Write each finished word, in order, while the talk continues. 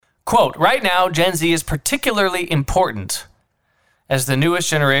Quote, right now, Gen Z is particularly important as the newest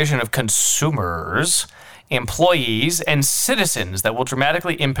generation of consumers, employees, and citizens that will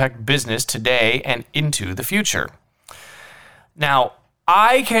dramatically impact business today and into the future. Now,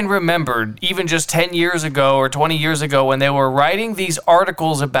 I can remember even just 10 years ago or 20 years ago when they were writing these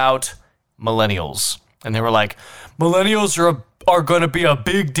articles about millennials. And they were like, millennials are going to be a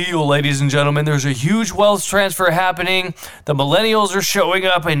big deal, ladies and gentlemen. There's a huge wealth transfer happening. The millennials are showing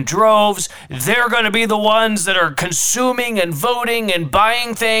up in droves. They're going to be the ones that are consuming and voting and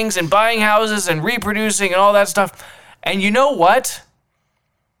buying things and buying houses and reproducing and all that stuff. And you know what?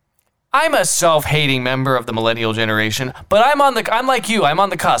 I'm a self-hating member of the millennial generation, but I'm like you. I'm on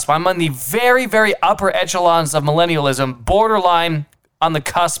the cusp. I'm on the very, very upper echelons of millennialism, borderline on the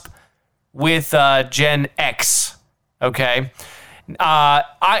cusp with Gen X. Okay.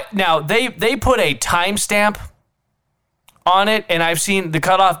 Now they put a timestamp on it, and I've seen the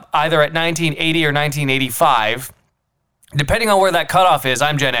cutoff either at 1980 or 1985. Depending on where that cutoff is,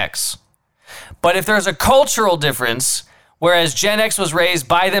 I'm Gen X. But if there's a cultural difference, whereas Gen X was raised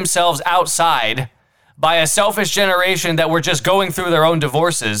by themselves outside by a selfish generation that were just going through their own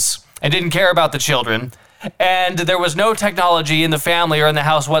divorces and didn't care about the children, and there was no technology in the family or in the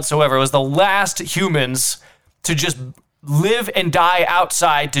house whatsoever. It was the last humans to just live and die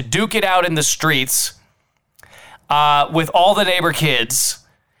outside, to duke it out in the streets with all the neighbor kids,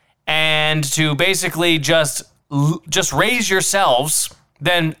 and to basically just raise yourselves.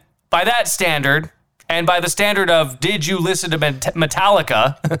 Then by that standard, and by the standard of did you listen to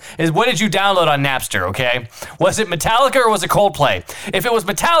Metallica, is what did you download on Napster, okay? Was it Metallica or was it Coldplay? If it was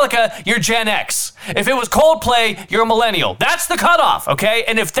Metallica, you're Gen X. If it was Coldplay, you're a millennial. That's the cutoff, okay?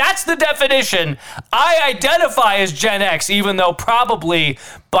 And if that's the definition, I identify as Gen X, even though probably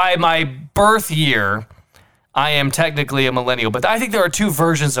by my birth year, I am technically a millennial. But I think there are two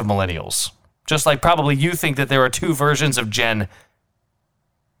versions of millennials. Just like probably you think that there are two versions of Gen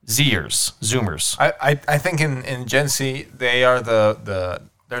Zoomers. I think in Gen Z they are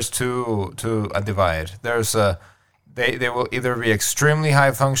there's two a divide. There's they will either be extremely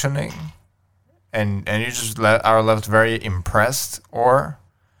high functioning, and you just are left very impressed, or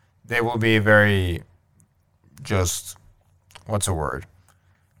they will be very just what's a word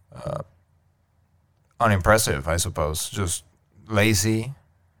unimpressive, I suppose, just lazy.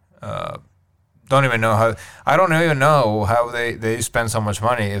 I don't even know how they spend so much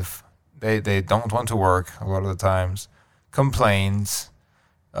money if they don't want to work a lot of the times, complains,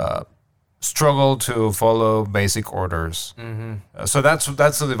 struggle to follow basic orders. Mm-hmm. So that's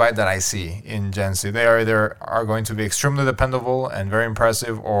the divide that I see in Gen Z. They either are going to be extremely dependable and very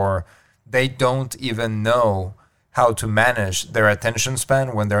impressive, or they don't even know how to manage their attention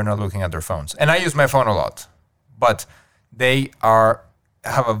span when they're not looking at their phones. And I use my phone a lot, but they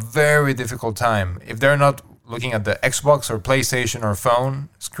have a very difficult time if they're not looking at the Xbox or PlayStation or phone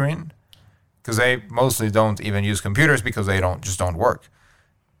screen, because they mostly don't even use computers because they don't work.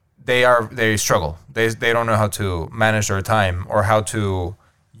 They struggle. They don't know how to manage their time or how to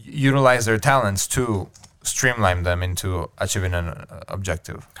utilize their talents to streamline them into achieving an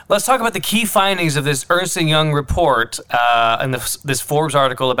objective. Let's talk about the key findings of this Ernst & Young report and this Forbes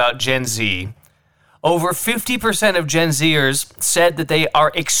article about Gen Z. Over 50% of Gen Zers said that they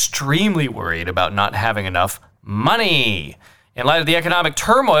are extremely worried about not having enough money. In light of the economic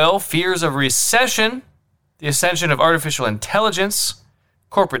turmoil, fears of recession, the ascension of artificial intelligence,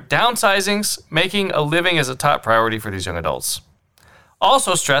 corporate downsizings, making a living is a top priority for these young adults.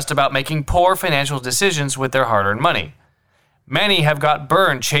 Also stressed about making poor financial decisions with their hard-earned money. Many have got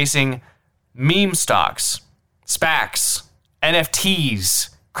burned chasing meme stocks, SPACs, NFTs,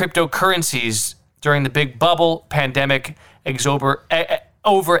 cryptocurrencies, during the big bubble pandemic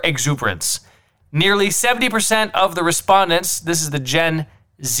over-exuberance. Nearly 70% of the respondents, this is the Gen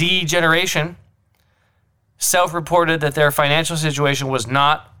Z generation, self-reported that their financial situation was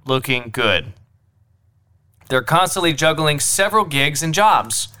not looking good. They're constantly juggling several gigs and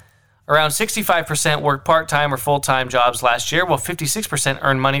jobs. Around 65% worked part-time or full-time jobs last year, while 56%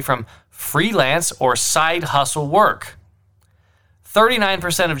 earned money from freelance or side hustle work.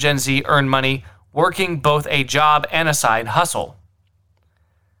 39% of Gen Z earned money working both a job and a side hustle.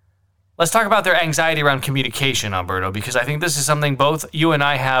 Let's talk about their anxiety around communication, Alberto, because I think this is something both you and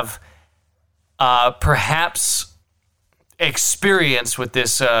I have perhaps experienced with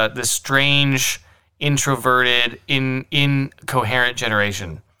this strange, introverted, incoherent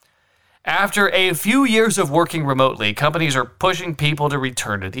generation. After a few years of working remotely, companies are pushing people to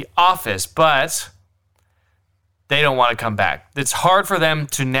return to the office, but they don't want to come back. It's hard for them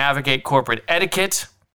to navigate corporate etiquette,